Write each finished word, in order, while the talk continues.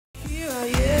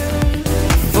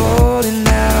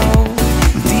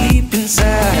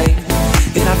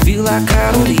like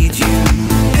I'll lead you.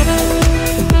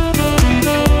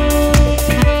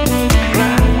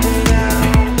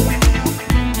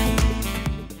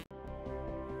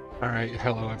 Alright,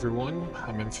 hello everyone,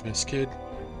 I'm Infamous Kid.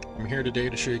 I'm here today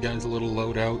to show you guys a little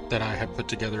loadout that I have put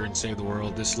together in Save the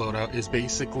World. This loadout is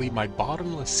basically my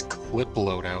Bottomless Clip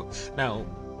loadout. Now,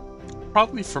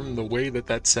 probably from the way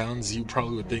that sounds, you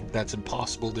probably would think that's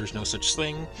impossible, there's no such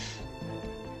thing.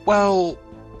 Well,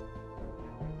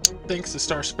 thanks to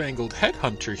Star Spangled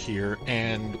Headhunter here,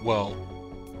 and, well,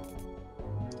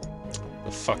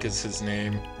 the fuck is his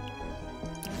name?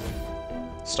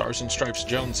 Stars and Stripes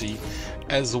Jonesy,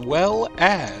 as well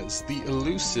as the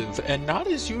elusive and not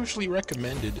as usually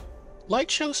recommended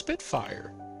Lightshow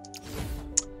Spitfire.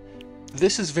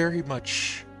 This is very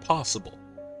much possible.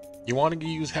 You want to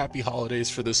use Happy Holidays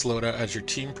for this loadout as your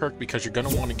team perk because you're going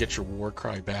to want to get your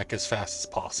Warcry back as fast as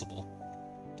possible.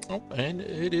 Oh, and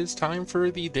it is time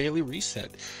for the daily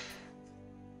reset.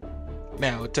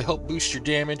 Now, to help boost your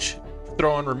damage,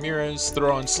 throw on Ramirez,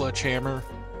 throw on Sledgehammer,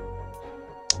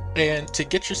 and to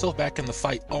get yourself back in the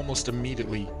fight almost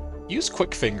immediately, use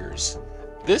Quick Fingers.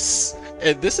 This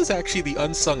is actually the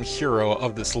unsung hero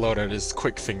of this loadout, is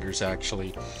Quick Fingers,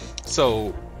 actually.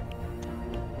 So,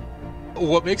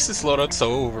 what makes this loadout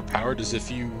so overpowered is if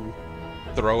you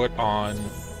throw it on...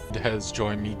 has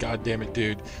joined me, god damn it,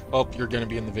 dude. Oh, you're gonna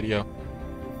be in the video.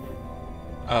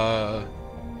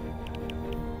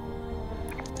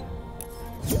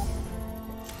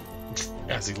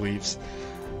 As he leaves.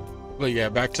 But yeah,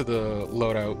 back to the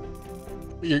loadout.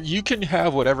 You can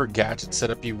have whatever gadget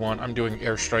setup you want. I'm doing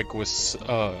airstrike with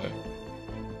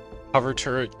hover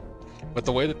turret, but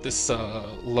the way that this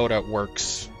loadout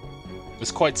works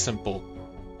is quite simple.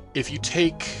 If you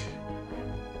take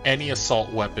any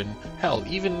assault weapon, hell,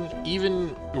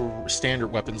 even standard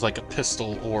weapons like a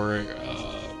pistol or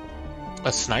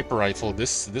a sniper rifle,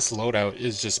 this loadout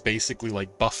is just basically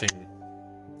like buffing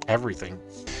everything.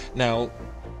 Now,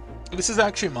 this is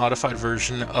actually a modified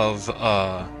version of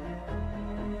a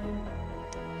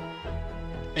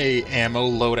ammo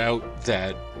loadout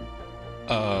that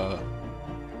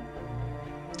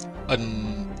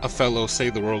a fellow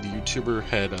Save the World YouTuber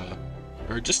had,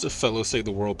 or just a fellow Save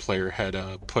the World player had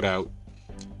put out.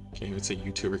 Can't even say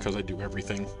YouTuber because I do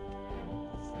everything.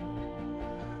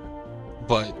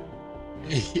 But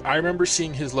I remember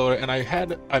seeing his loadout, and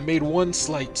I made one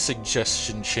slight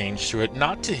suggestion change to it,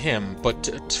 not to him,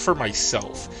 but for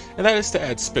myself, and that is to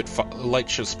add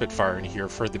Lightshow Spitfire in here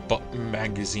for the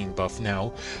magazine buff.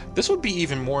 Now, this would be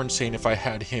even more insane if I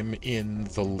had him in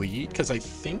the lead, because I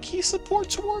think he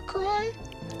supports Warcry.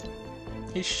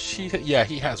 Yeah,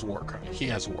 he has Warcry. He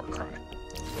has Warcry.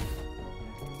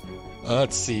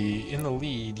 Let's see. In the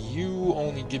lead, you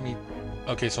only give me...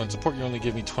 Okay, so in support, you only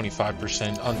give me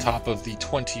 25% on top of the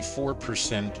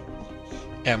 24%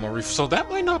 ammo reef. So that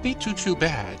might not be too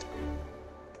bad.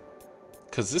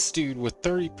 Because this dude with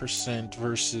 30%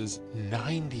 versus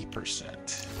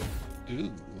 90%.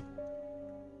 Ooh.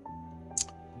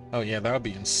 Oh yeah, that would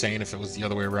be insane if it was the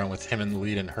other way around with him in the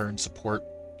lead and her in support.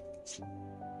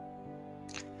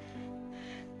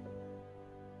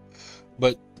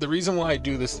 But the reason why I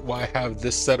do this, why I have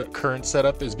this current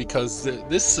setup, is because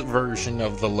this version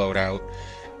of the loadout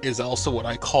is also what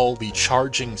I call the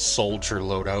Charging Soldier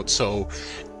loadout. So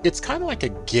it's kind of like a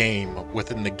game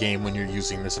within the game when you're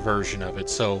using this version of it.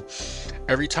 So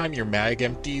every time your mag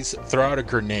empties, throw out a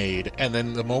grenade, and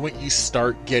then the moment you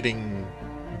start getting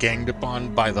ganged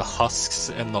upon by the husks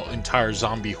and the entire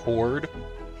zombie horde,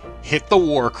 hit the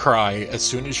war cry as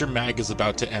soon as your mag is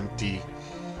about to empty.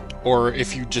 Or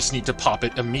if you just need to pop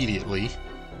it immediately,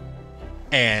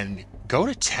 and go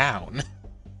to town.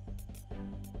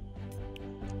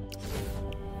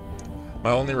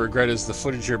 My only regret is the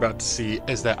footage you're about to see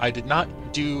is that I did not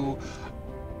do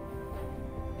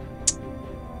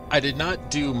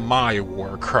my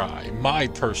war cry, my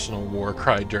personal war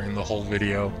cry during the whole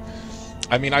video.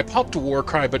 I mean, I popped a war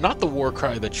cry, but not the war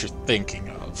cry that you're thinking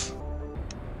of.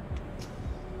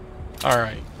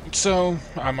 Alright. So,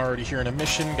 I'm already here in a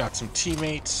mission, got some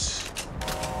teammates.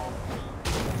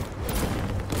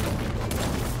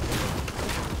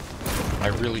 I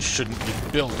really shouldn't be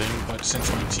building, but since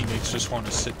my teammates just want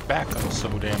to sit back up so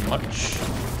damn much.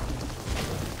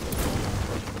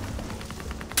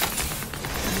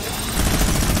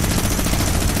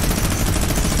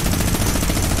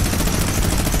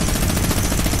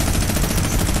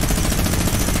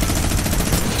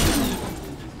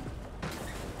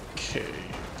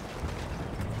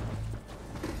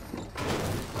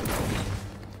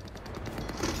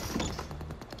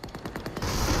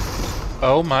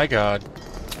 Oh my god.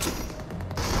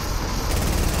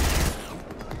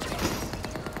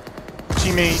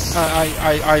 Teammate,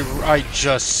 I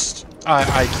just...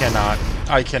 I cannot.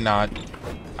 I cannot.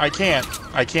 I can't.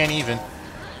 I can't even.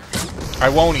 I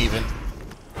won't even.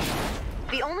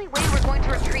 The only way we're going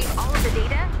to retrieve all of the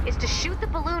data is to shoot the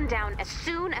balloon down as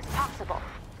soon as possible.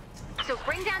 So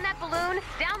bring down that balloon,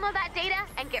 download that data,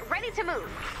 and get ready to move.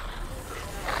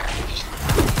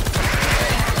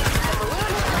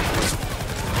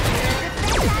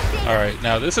 Alright,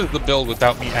 now this is the build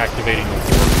without me activating the war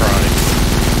cry.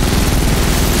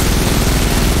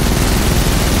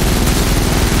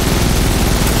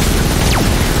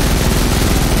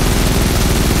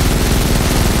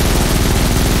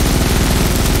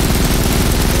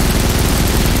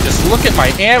 Just look at my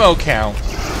ammo count.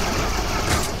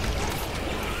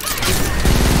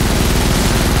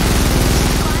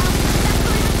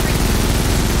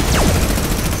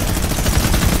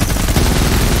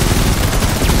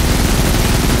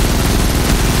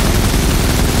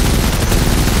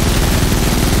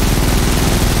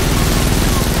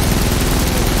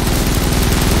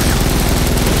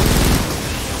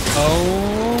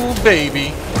 Oh,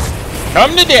 baby.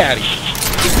 Come to daddy.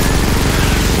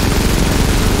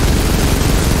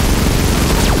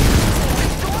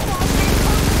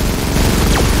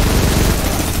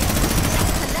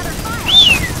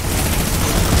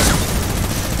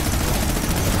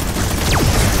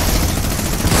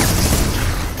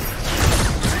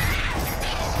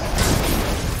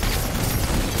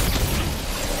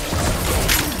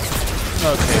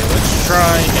 Okay, let's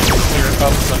try and clear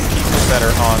up some people that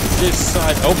are on this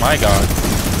side. Oh my god.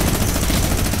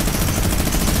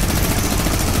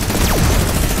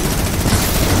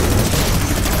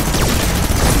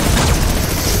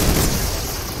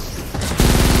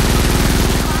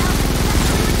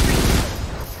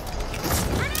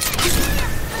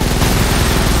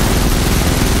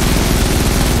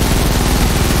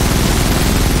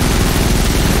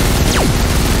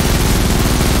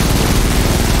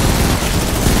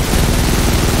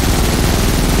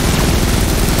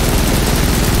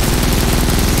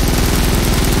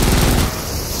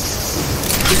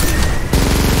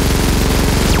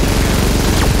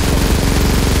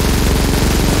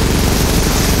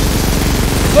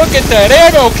 Look at that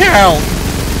ammo count!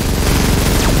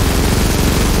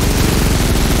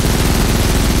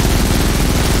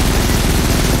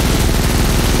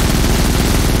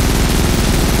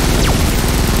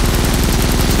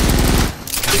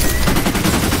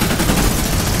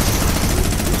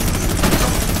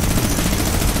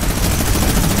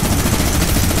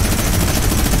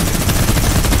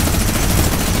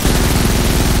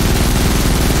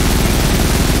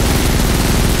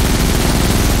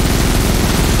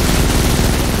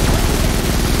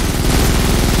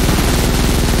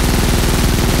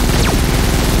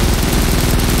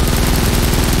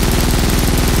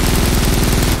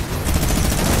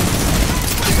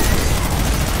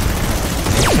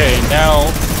 Okay, now,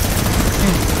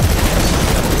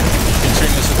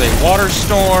 considering this is a water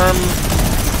storm.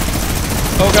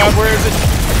 Oh god, where is it?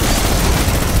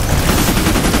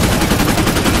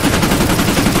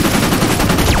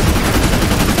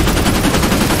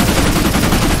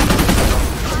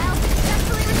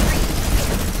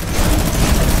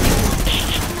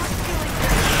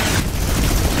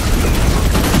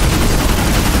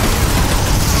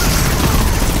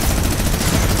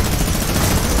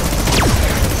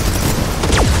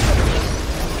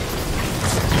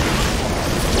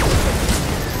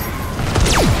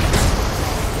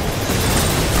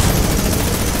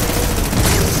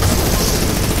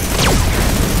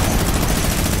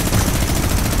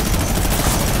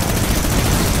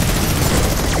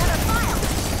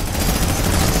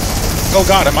 Oh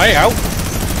god, am I out?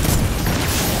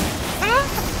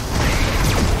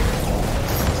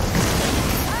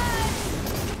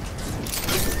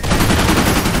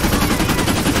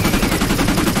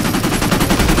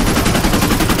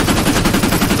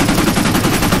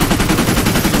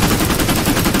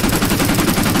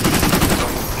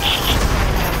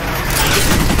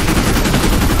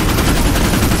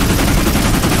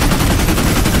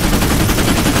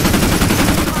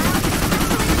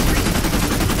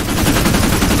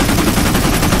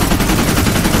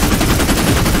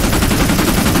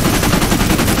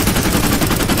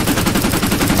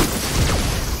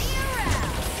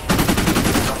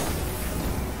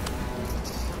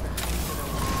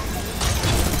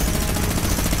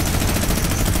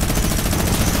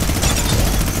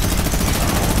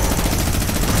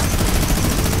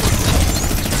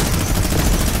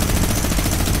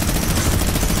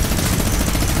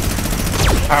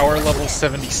 Power level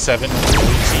 77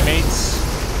 teammates?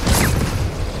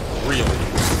 Really?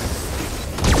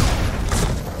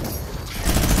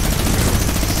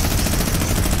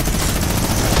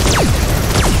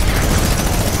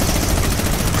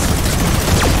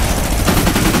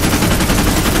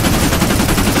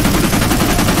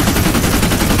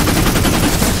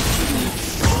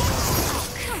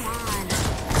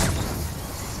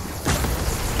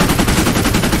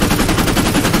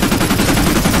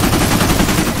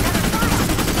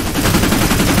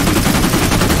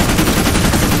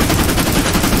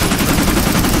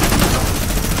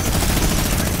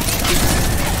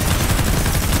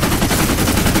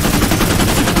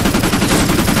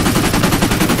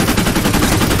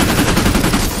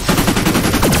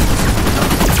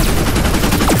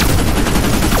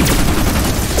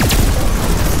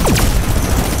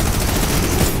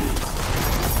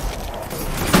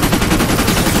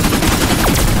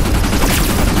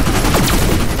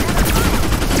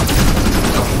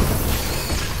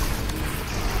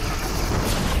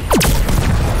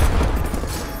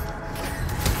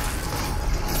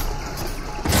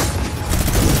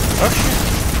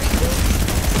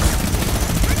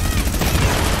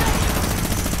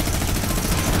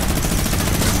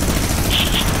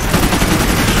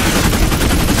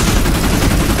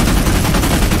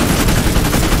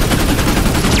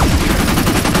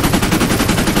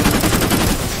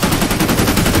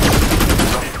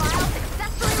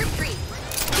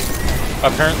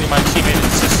 Apparently my teammate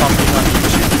insists on being on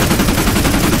YouTube.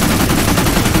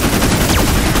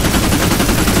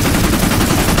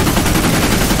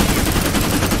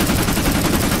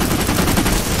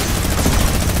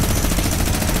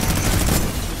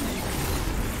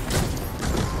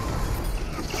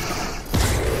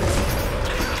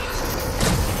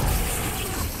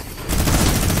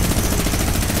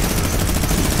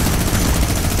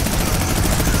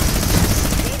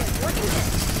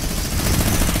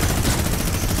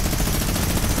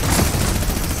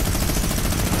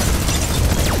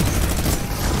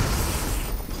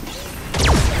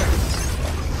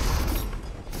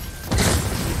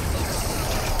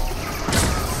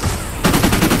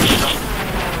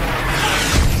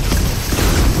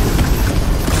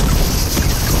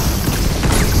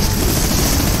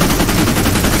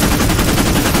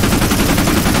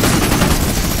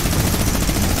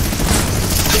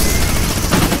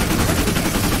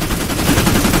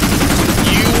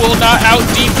 Will not out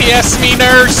DPS me,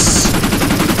 nurse!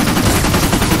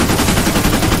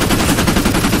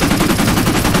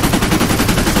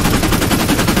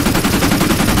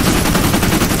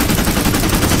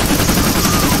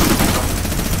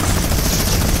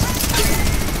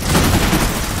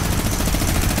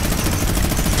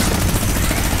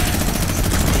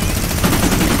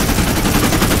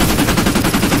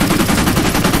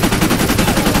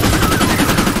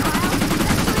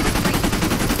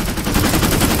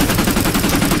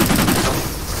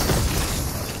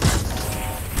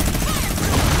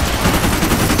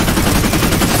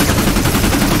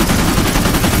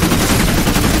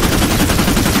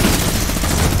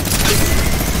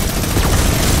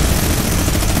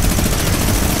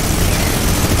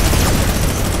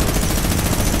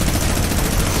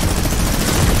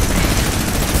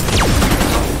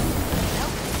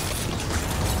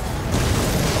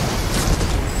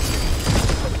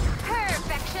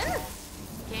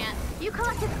 You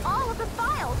collected all of the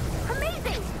files!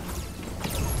 Amazing!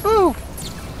 Ooh!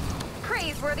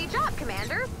 Praiseworthy job,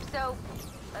 Commander. So,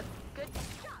 a good